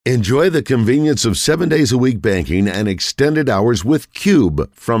Enjoy the convenience of 7 days a week banking and extended hours with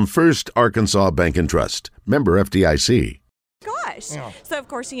Cube from First Arkansas Bank and Trust. Member FDIC. Gosh. Yeah. So, of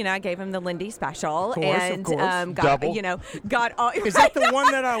course, I gave him the Lindy special. Of course. Got Double. Got all. Is that the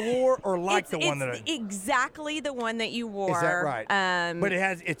one that I wore or the one that I... exactly the one that you wore. Is that right? But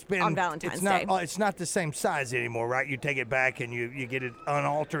it's been on Valentine's Day. It's not the same size anymore, right? You take it back and you get it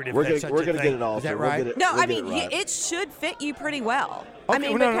unaltered if we're that's gonna, such a We're going to get it altered. Is that right? It should fit you pretty well.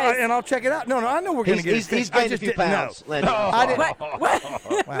 Okay, and I'll check it out. No, I know we're going to get it. He's gained a few pounds. I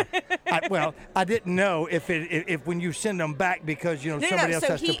didn't know if when you send them back because somebody else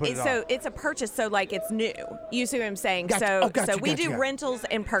has to put it on. So it's a purchase, so like it's new. You see what I'm saying? Gotcha. So we do rentals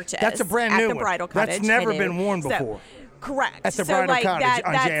and purchase. That's a brand new at the bridal cottage. That's never been worn before. Correct. At the bridal cottage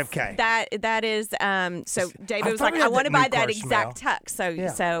on JFK. That is. So David was like, I want to buy that exact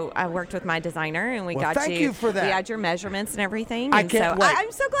tux. So I worked with my designer, and we got you. Thank you for that. We had your measurements and everything. I can't wait.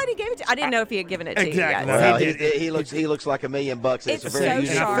 I'm so glad he gave it to you. I didn't know if he had given it to you. Exactly. Well, he looks like $1 million. It's so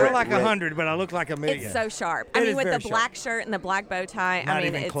sharp. I feel like 100, but I look like $1 million. It's so sharp. I mean, with the black shirt and the black bow tie. Not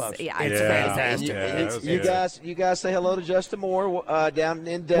even close. Yeah, it's fantastic. You guys say hello to Justin Moore down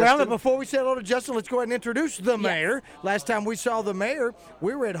in Destin. Well, before we say hello to Justin, let's go ahead and introduce the mayor. Last time we saw the mayor,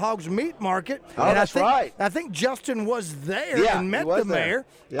 we were at Hogs Meat Market. Oh, that's right. I think Justin was there and met the mayor.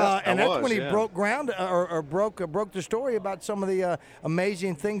 And that's when he broke ground or broke the story about some of the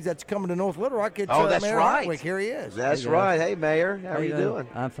amazing things that's coming to North Little Rock. It's that's Mayor right. Hartwick. Here he is. That's right. Hey, Mayor. How are you doing?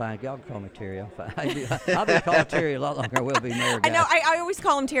 I'm fine. Y'all can call me Terry. I'm fine. I'll be calling Terry a lot longer. I will be Mayor. Guys. I know. I always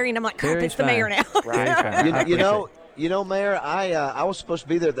call him Terry, and I'm like, crap, it's the mayor now. Right. You know, Mayor, I was supposed to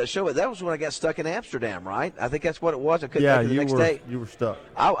be there at that show, but that was when I got stuck in Amsterdam, right? I think that's what it was. I couldn't make it the next day. You were stuck.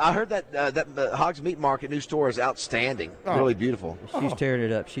 I heard that Hogs Meat Market new store is outstanding. Really beautiful. She's tearing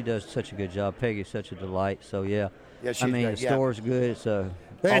it up. She does such a good job. Peggy's such a delight. So, the store's good.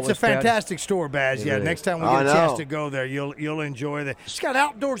 It's a fantastic store, Baz. Yeah, next time we get a chance to go there, you'll enjoy it. It's got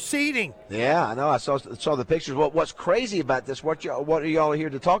outdoor seating. Yeah, I know. I saw the pictures. What's crazy about this, what are y'all here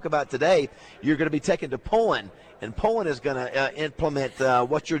to talk about today, you're going to be taken to Poland, and Poland is going to implement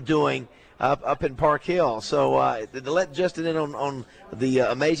what you're doing up in Park Hill. So let Justin in on the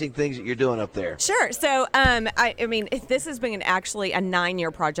amazing things that you're doing up there. Sure. So, I mean, this has been actually a 9-year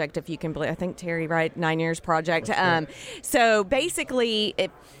project, if you can believe. I think, Terry, right? 9 years project. So basically,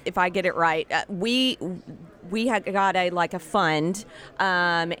 if I get it right, we had got a fund,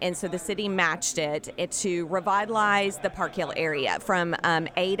 and so the city matched it to revitalize the Park Hill area from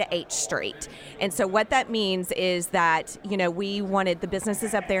A to H Street. And so what that means is that, we wanted the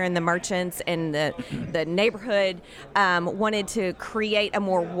businesses up there and the merchants and the neighborhood wanted to create a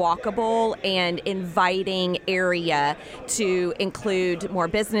more walkable and inviting area to include more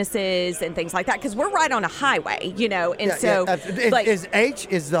businesses and things like that, because we're right on a highway, Is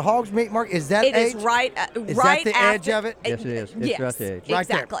the Hogs Meat Market, is that H? It is right. Is that the edge of it? Yes, it is. It's right the edge.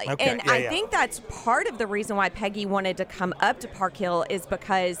 Exactly. Right there. Okay. And I think that's part of the reason why Peggy wanted to come up to Park Hill is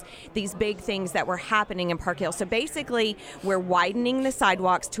because these big things that were happening in Park Hill. So basically, we're widening the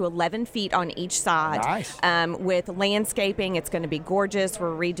sidewalks to 11 feet on each side. Nice. With landscaping, it's going to be gorgeous.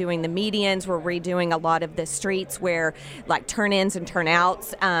 We're redoing the medians. We're redoing a lot of the streets where, like, turn-ins and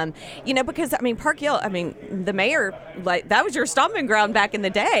turn-outs. Because, Park Hill, the mayor, that was your stomping ground back in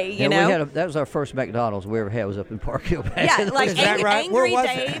the day, you know? That was our first McDonald's we ever had was up in Park Hill. Angry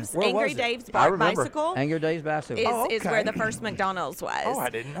Dave's bicycle. Angry Dave's bicycle is where the first McDonald's was. Oh, I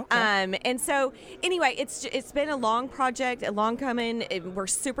didn't know. Okay. And so anyway, it's been a long project, a long coming. We're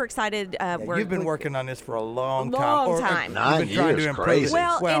super excited. You've been working on this for a long time. Long time. 9 years, crazy.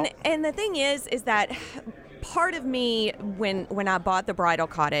 Well, and the thing is that part of me when I bought the bridal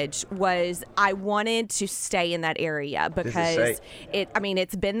cottage was I wanted to stay in that area because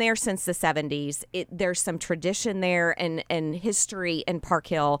it's been there since the 70s. There's some tradition there and history in Park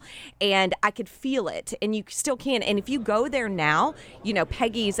Hill, and I could feel it, and you still can. And if you go there now,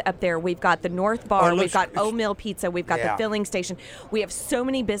 Peggy's up there. We've got the North Bar, we've got O-Mill Pizza, we've got the filling station. We have so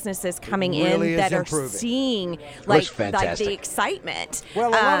many businesses coming in that are seeing the excitement.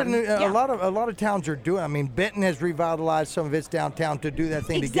 Well, a lot of towns are doing. Benton has revitalized some of its downtown to do that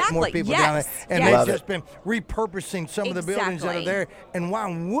thing to get more people down there. And they've just been repurposing some of the buildings that are there. And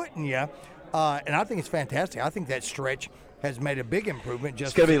why wouldn't you? And I think it's fantastic. I think that stretch has made a big improvement.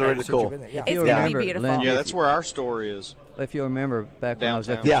 It's going to be really cool. It's going to be beautiful. Lindy, that's where our store is. If you remember, back when I was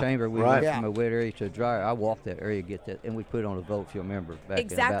at the chamber, we went from a wet area to a dry area. I walked that area to get that, and we put it on a vote, if you remember, back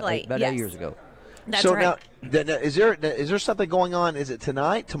about 8 years ago. That's so right. now, is there something going on? Is it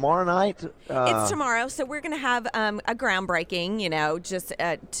tonight, tomorrow night? It's tomorrow, so we're going to have a groundbreaking, just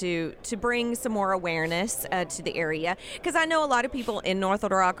to bring some more awareness to the area. Because I know a lot of people in North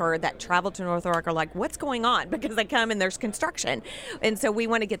Little Rock or that travel to North Little Rock are like, what's going on? Because they come and there's construction. And so we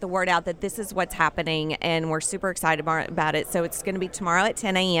want to get the word out that this is what's happening, and we're super excited about it. So it's going to be tomorrow at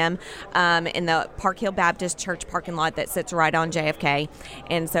 10 a.m. In the Park Hill Baptist Church parking lot that sits right on JFK.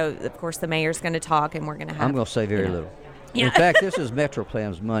 And so, of course, the mayor's going to talk, and we're going to have... I'm going to say very little. Yeah. In fact, this is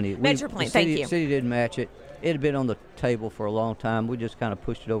MetroPlan's money. MetroPlan, thank you. The city didn't match it. It had been on the table for a long time. We just kind of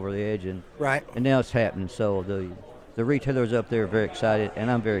pushed it over the edge, and now it's happening. So the retailers up there are very excited, and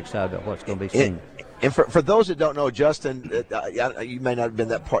I'm very excited about what's going to be seen. And for those that don't know, Justin, you may not have been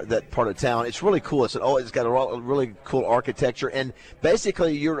that part of town. It's really cool. It's got a really cool architecture, and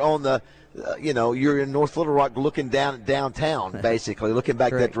basically you're on the. You're in North Little Rock looking downtown, basically, looking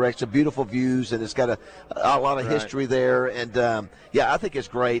back that direction. Beautiful views, and it's got a lot of history there. And, I think it's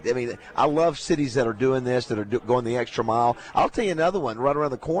great. I mean, I love cities that are doing this, that are going the extra mile. I'll tell you another one right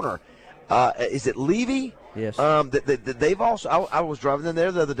around the corner. Is it Levy? Yes. They've also. I was driving in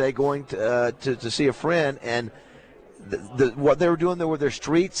there the other day going to see a friend, and what they were doing there with their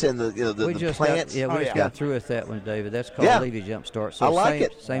streets and the plants. We just got through with that one, David. That's called Levy Jumpstart. So I like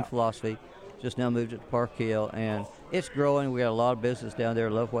it. Same philosophy. Just now moved it to Park Hill, and it's growing. We got a lot of business down there.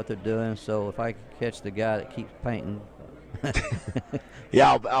 Love what they're doing. So if I can catch the guy that keeps painting.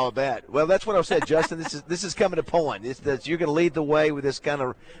 I'll bet. Well, that's what I said, Justin. This is coming to Pullen. You're going to lead the way with this kind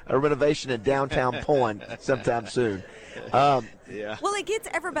of a renovation in downtown Pullen sometime soon. Well, it gets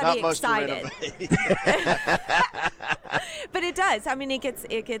everybody excited. But it does. I mean, it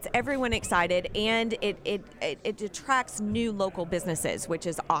gets everyone excited, and it attracts new local businesses, which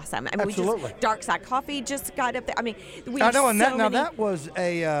is awesome. I mean, Absolutely. Dark Side Coffee just got up there. I mean, that was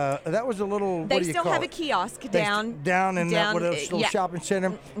a little. They still have a kiosk down in that little shopping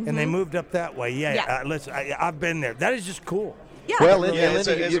center, and they moved up that way. I've been there. That is just cool. Yeah. Well, Lindy,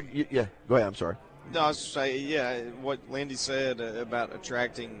 go ahead. I'm sorry. No, I was just saying, what Lindy said about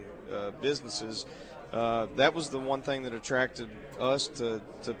attracting businesses, that was the one thing that attracted us to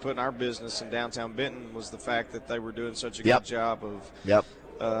put our business in downtown Benton was the fact that they were doing such a good job of,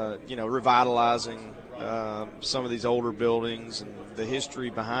 revitalizing some of these older buildings, and the history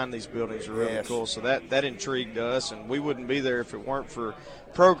behind these buildings are really cool. So that intrigued us, and we wouldn't be there if it weren't for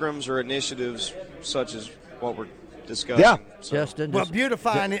programs or initiatives such as what we're discussing. Yeah. Justin. Well,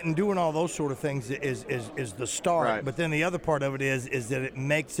 beautifying it and doing all those sort of things is the start. Right. But then the other part of it is that it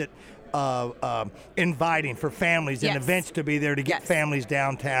makes it inviting for families and events to be there to get families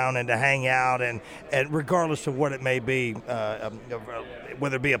downtown and to hang out and regardless of what it may be,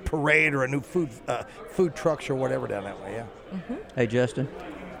 whether it be a parade or a new food trucks or whatever down that way. Yeah. Mm-hmm. Hey, Justin.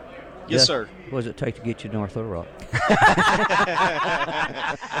 Yes, sir. What does it take to get you to North Little Rock?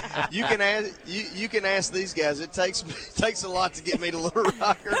 You can ask these guys. It takes a lot to get me to Little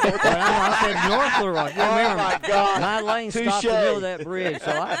Rock. I said North Little Rock. Oh my God! My lane stops in the middle of that bridge,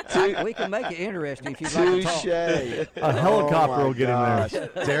 so we can make it interesting if you'd like to talk. A helicopter will get him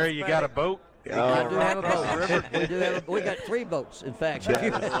there. Terry, you got a boat? I do have a boat. We got 3 boats, in fact.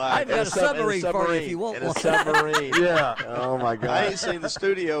 I've got a submarine for you if you want one. A submarine. Yeah. Oh my God. I ain't seen the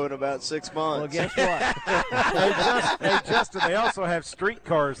studio in about 6 months. Well, guess what? Hey, Justin, they also have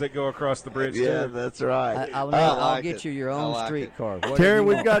streetcars that go across the bridge, Yeah, too. that's right. I'll get you your own streetcar. Terry,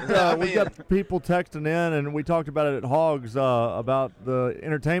 we've got people texting in, and we talked about it at Hogs about the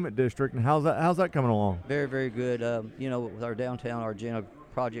entertainment district, and how's that coming along? Very, very good. With our downtown Argenta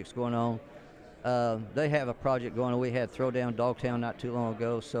projects going on, they have a project going on. We had Throwdown Dogtown not too long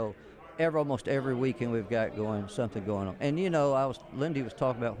ago, so almost every weekend we've got something going on. And Lindy was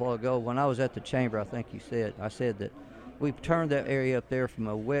talking about a while ago when I was at the chamber. I think I said that we've turned that area up there from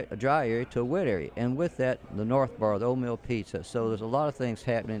a dry area to a wet area, and with that, the North Bar, the Old Mill Pizza. So there's a lot of things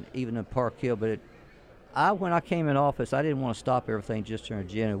happening, even in Park Hill. But when I came in office, I didn't want to stop everything just in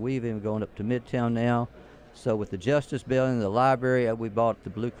Virginia. We've even going up to Midtown now. So with the Justice Building, the library, we bought the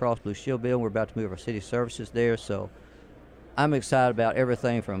Blue Cross Blue Shield building. We're about to move our city services there. So I'm excited about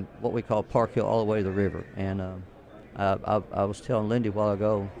everything from what we call Park Hill all the way to the river. And I was telling Lindy a while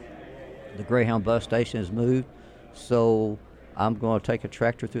ago, the Greyhound bus station has moved. So I'm going to take a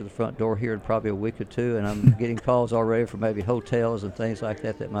tractor through the front door here in probably a week or two, and I'm getting calls already from maybe hotels and things like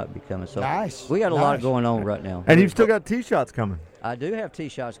that might be coming. So nice. We got a lot going on right now. And you've still got tee shots coming. I do have tee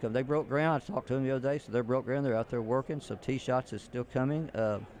shots coming. They broke ground. I talked to them the other day, so they're broke ground. They're out there working, so tee shots is still coming.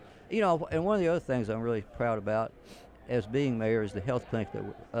 And one of the other things I'm really proud about as being mayor is the health clinic that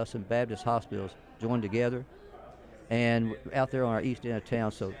us and Baptist hospitals joined together. and out there on our east end of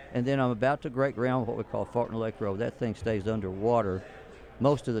town. So, and then I'm about to break ground what we call Fortner Lake Road. That thing stays underwater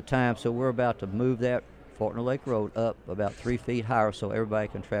most of the time, so we're about to move that Fortner Lake Road up about 3 feet higher so everybody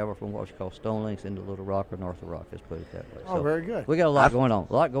can travel from what we call Stone Links into Little Rock or North of Rock, let's put it that way. Oh, so very good. We got a lot going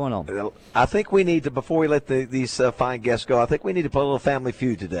on. I think we need to, before we let these fine guests go, I think we need to play a little Family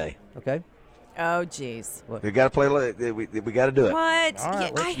Feud today. Okay. Oh, jeez. We got to play. We got to do it. What?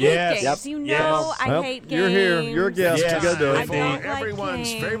 Right, I hate yes. games. You know Yes. I hate games. You're here. You're a guest. Yes. You got to do I it. don't like Everyone's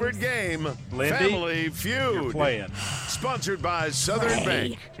games. favorite game, Lindy, Family Feud. You're playing. Sponsored by Southern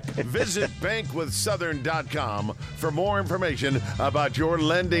Bank. Visit bankwithsouthern.com for more information about your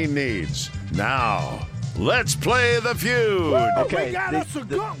lending needs. Now, let's play the feud. Okay, we got us a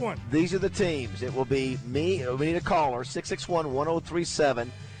good one. These are the teams. It will be me. We need a caller, 661-1037.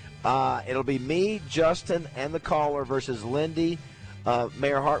 It'll be me, Justin, and the caller versus Lindy,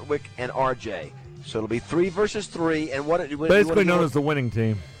 Mayor Hartwick, and RJ. So it'll be 3 versus 3. And Basically known as the winning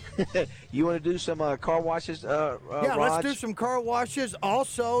team. You want to do some car washes, Yeah, Raj? let's do some car washes.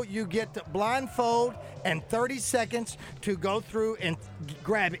 Also, you get to blindfold and 30 seconds to go through and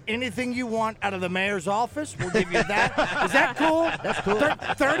grab anything you want out of the mayor's office. We'll give you that. Is that cool? That's cool.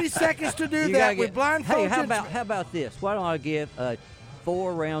 30 seconds to do You that. gotta We get- blindfold Hey, you. how about this? Why don't I give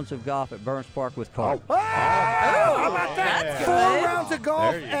 4 rounds of golf at Burns Park with cart? Oh, how about that? That's 4 good. rounds of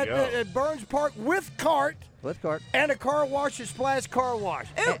golf There you at, go. at Burns Park with cart With cart. and a car wash at Splash Car Wash.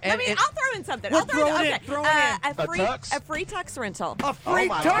 Ooh, And- I'll throw in something. Well, I'll throw throw it in. in, throw it in. A free tux? a free tux rental. A free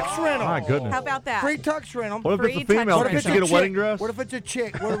tux rental. My goodness. How about that? Free tux rental. What if Free it's a female? touch Can it's she rental. get a chick? wedding dress? What if it's a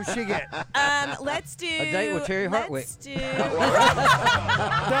chick? What would she get? Let's do A date with Terry Hartwick. Let's do.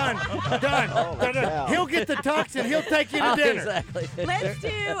 Done. He'll get the tux and he'll take you to dinner. Exactly. Let's do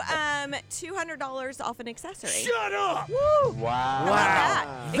 $200 off an accessory. Shut up. Woo! Wow. How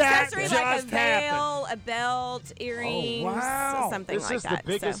about that? That Accessory like a just veil, a belt, earrings, wow. something This like is that. the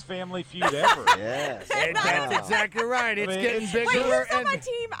biggest So. family feud ever. Yes. And that's exactly right. It's getting Wait, bigger. who's on and my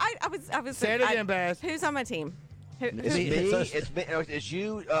team? I was. Say it again, Baz. Who's on my team? It's Me. me. It's It's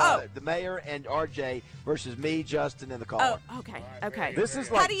you, Oh. the mayor, and RJ versus me, Justin, and the caller. Oh, okay. This is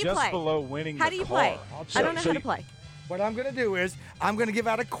How like do you just play? below winning How the do you car. play? I don't know So how to you- play. What I'm going to do is I'm going to give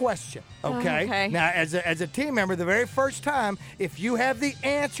out a question. Okay. Okay. Now, as a team member, the very first time, if you have the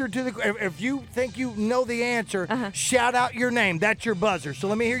answer to the, if you think you know the answer, shout out your name. That's your buzzer. So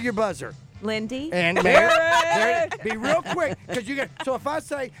let me hear your buzzer. Lindy. And Mayor, be real quick because you get. So if I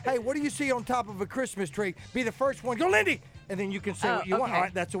say, "Hey, what do you see on top of a Christmas tree?" Be the first one. Go, Lindy. And then you can say Oh, what you want. okay. All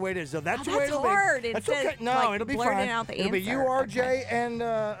right, that's the way it is. So that's the way that's it'll hard. be. It That's says, okay. No, like, it'll be blurting fine. out the it'll be you, answer. RJ, and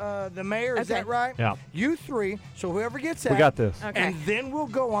the mayor. Is that Okay. right? Yeah. You 3. So whoever gets that. We got this. Okay. And then we'll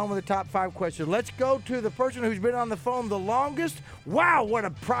go on with the top 5 questions. Let's go to the person who's been on the phone the longest. Wow, what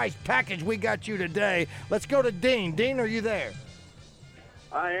a prize package we got you today. Let's go to Dean. Dean, are you there?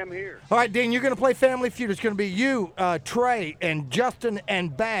 I am here. All right, Dean, you're going to play Family Feud. It's going to be you, Trey, and Justin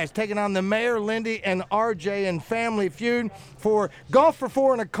and Baz taking on the Mayor, Lindy, and RJ in Family Feud for Golf for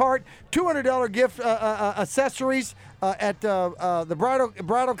 4 and a cart, $200 gift accessories at the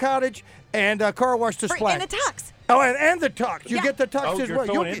Bridal Cottage, and car wash to Splash. And a tux. Oh, and the tux. You Yeah. get the tux Oh, as you're well.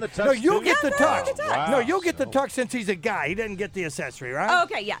 throwing You'll in the get, tux no, you'll too? get the Yeah, throwing tux. in the tux. Wow. No, you'll get the tux since he's a guy. He doesn't get the accessory, right? Oh,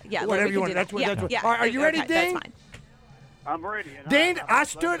 okay, yeah. Whatever we you can want. do That's that. what. Yeah, That's what. yeah. All right, are you ready, Okay, Dean? That's fine. I'm ready. And Dean, I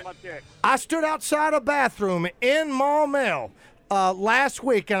stood outside a bathroom in Maumelle last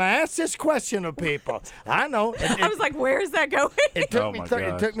week, and I asked this question of people. I know. I was like, where is that going? It took Oh, me my it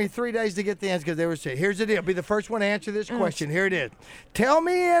gosh. took me 3 days to get the answer because they were saying, here's the deal. Be the first one to answer this question. Here it is. Tell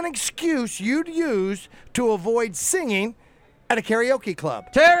me an excuse you'd use to avoid singing at a karaoke club.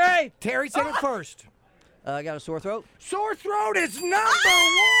 Terry! Terry said it first. I got a sore throat. Sore throat is number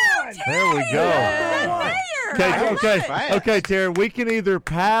 1. There we go. Number 1. Okay, Terry. We can either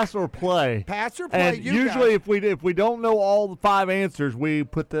pass or play. Pass or play. And you usually, got it. if we don't know all the 5 answers, we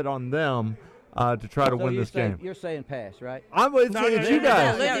put that on them to try to So win you're this saying, game. You're saying pass, right? It's you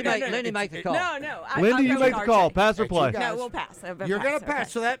guys. Lindy make the call. No. Lindy, you make the call. Pass or It's you play. guys. No, we'll pass. You're going to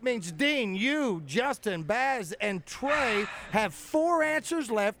pass. So that means Dean, you, Justin, Baz, and Trey have 4 answers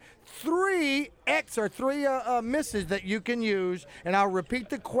left. 3 misses that you can use. And I'll repeat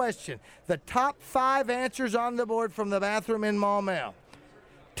the question. The top 5 answers on the board from the bathroom in Maumelle.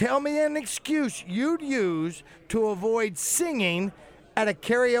 Tell me an excuse you'd use to avoid singing at a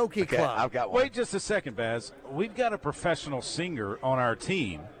karaoke Okay, club. I've got one. Wait just a second, Baz. We've got a professional singer on our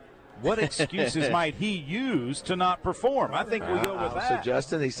team. What excuses might he use to not perform? I think we go with So that.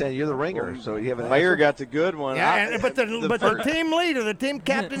 Justin, he's saying you're the ringer, so you have an Mayor answer? got the good one. Yeah, but the first- team leader, the team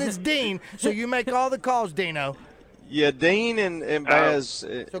captain is Dean, so you make all the calls, Dino. Yeah, Dean and Baz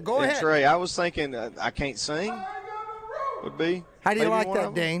So go and ahead. Trey. I was thinking I can't sing. would be. How do you maybe like one that,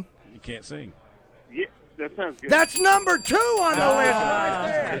 of them. Dane? You can't sing. Yeah, that sounds good. That's number 2 on the list right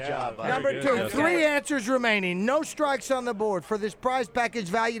there. Good job, buddy. Number Very 2. good. 3 answers remaining. No strikes on the board for this prize package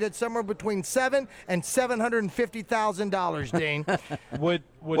valued at somewhere between $700,000 and $750,000, Dean. Would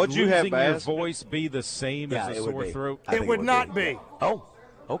What'd you have, losing your Baz? voice be the same as a it would sore be. throat? I think It would not be. Oh,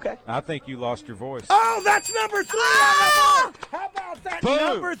 okay. I think you lost your voice. Oh, that's number 3 on the board. How about that? Boom.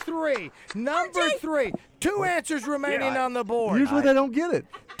 Number 3. Number 3. 2 answers remaining on the board. Usually they don't get it.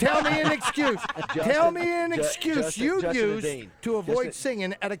 Tell me an excuse. Tell me an Ju- excuse Justin- you Justin and use Dean. to avoid Justin-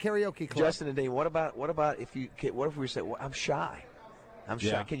 singing at a karaoke club. Justin and Dean, what about if we say, well, I'm shy? I'm shy.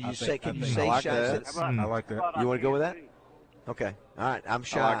 Yeah, Can you I say think- can you I think- say I like shy? that. I like that. You want to go with that? Okay. All right. I'm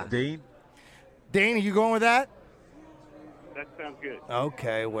shy. Dean? Dean, are you going with that? That sounds good.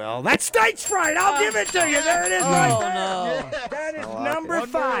 Okay, well, that's stage fright. I'll give it to you. There it is right there. That is number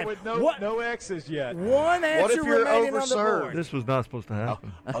 5. With What? no X's yet. One answer if you're remaining on the overserved? board. This was not supposed to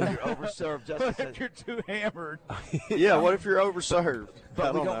happen. Oh, you're overserved, Justin. If said. you're too hammered. Yeah, what if you're overserved? But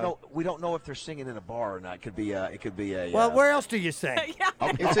I we don't don't know. We don't know if they're singing in a bar or not. It could be a. Well, where else do you sing?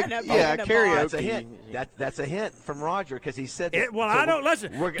 It's a, No, yeah, no, That's a karaoke. hint. That's a hint from Roger because he said. That. Well, So I don't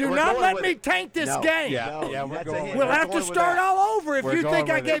listen. we're Do we're not going let with me it. taint this No, game. Yeah, No, we're that's a going hint. We'll with have it. to start all over if We're you going think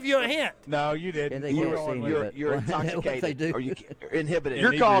I with gave it. you a hint. No, you And didn't. they You can't were sing going with with it. You're What they intoxicated do. or you're inhibited.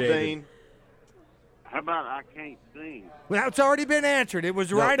 Your call, Inebriated. Dean. How about I can't sing? Well, it's already been answered. It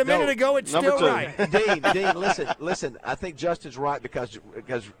was right a minute ago. It's Number still 2. right. Dean, listen. I think Justin's right because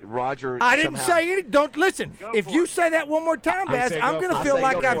Roger. I didn't somehow- say any. Don't listen. If for you it. say that one more time, I Baz, say I'm go going for to it. feel Say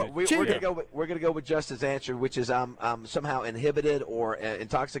like go I've for it. We're cheated. gonna go with Justin's answer, which is I'm somehow inhibited or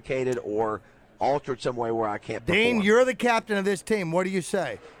intoxicated or altered some way where I can't perform. Dean, you're the captain of this team. What do you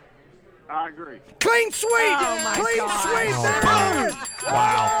say? I agree. Clean sweep! Oh, my Clean God. sweep! There it is!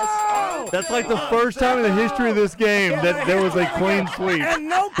 Wow! That's like the first time in the history of this game that there was a clean sweep And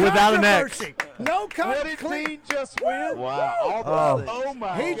no without an X. controversy. No What did clean. Dean just win? Wow! All the things. Oh,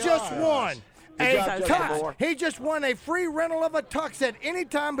 my He God. just won Good a job, Justin tux. Moore. He just won a free rental of a tux at any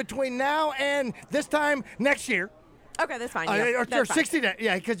time between now and this time next year. Okay, that's fine. Or Yeah, that's fine. 60 days.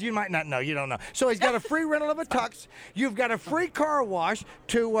 Yeah, because you might not know. You don't know. So he's got a free rental of a tux. You've got a free car wash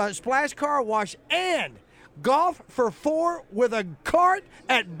to Splash Car Wash and golf for 4 with a cart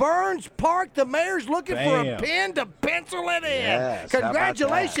at Burns Park. The mayor's looking for a Bam. pen to pencil it in. Yes, how about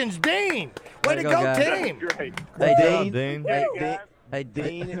Congratulations, Dean. Way to go, go, guys. team. Great. Hey, Dean, Dean. Dean. Hey,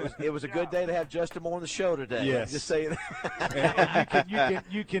 Dean, it was a good day to have Justin Moore on the show today. Yes. Just saying. And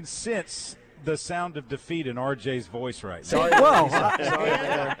you can sense the sound of defeat in RJ's voice right now. Well,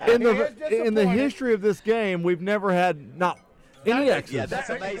 in He is the disappointed. history of this game, we've never had not any X's. Yeah, that's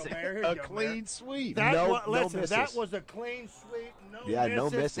amazing. A clean sweep. That No- was, no listen, that misses. was a clean sweep. No Yeah, no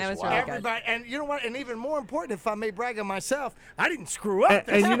misses. misses. That was Wow. really good. Everybody, and you know what? And even more important, if I may brag on myself, I didn't screw up.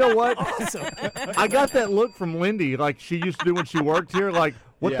 And you know what? Awesome. I got that look from Lindy, like she used to do when she worked here. Like,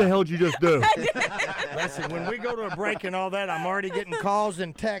 what the Yeah. hell did you just do? Listen, when we go to a break and all that, I'm already getting calls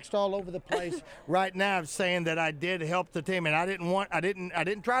and texts all over the place right now saying that I did help the team, and I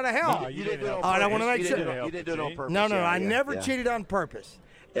didn't try to help. No, you didn't help. I want to make You sure. didn't do it on purpose. No, Yeah, I yeah, never yeah. cheated on purpose.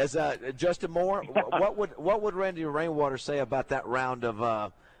 As Justin Moore, what would Randy Rainwater say about that round of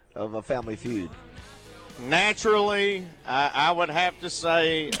a Family Feud? Naturally, I would have to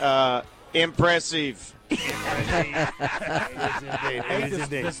say impressive. Hey,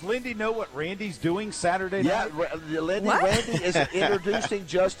 does Lindy know what Randy's doing Saturday Yeah, night? Randy is introducing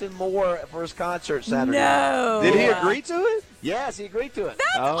Justin Moore for his concert Saturday. No. Did he agree to it? Yes, he agreed to it. That's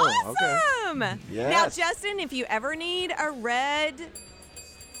Oh, okay. awesome. Yes. Now, Justin, if you ever need a red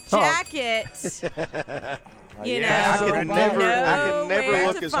jacket, you know, I can never where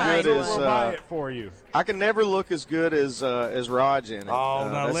look to as find good one. as We'll buy it for you. I can never look as good as Raj in it. Oh,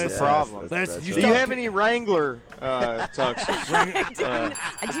 no, that's listen. the problem. Listen, Do you have any Wrangler tuxes?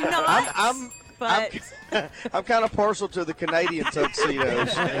 I do not. But I'm kind of partial to the Canadian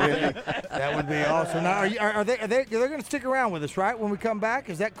tuxedos. That would be awesome. Now, are they they're going to stick around with us, right? When we come back,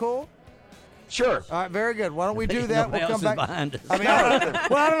 is that cool? Sure. All right, very good. Why don't we do that? Nobody We'll come else is back. behind us. I mean, I don't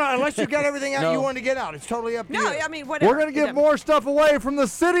know. Unless you got everything out you No. wanted to get out, it's totally up to no, you. I mean, whatever. We're going to give more stuff away from the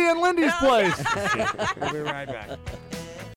city and Lindy's place. We'll be right back.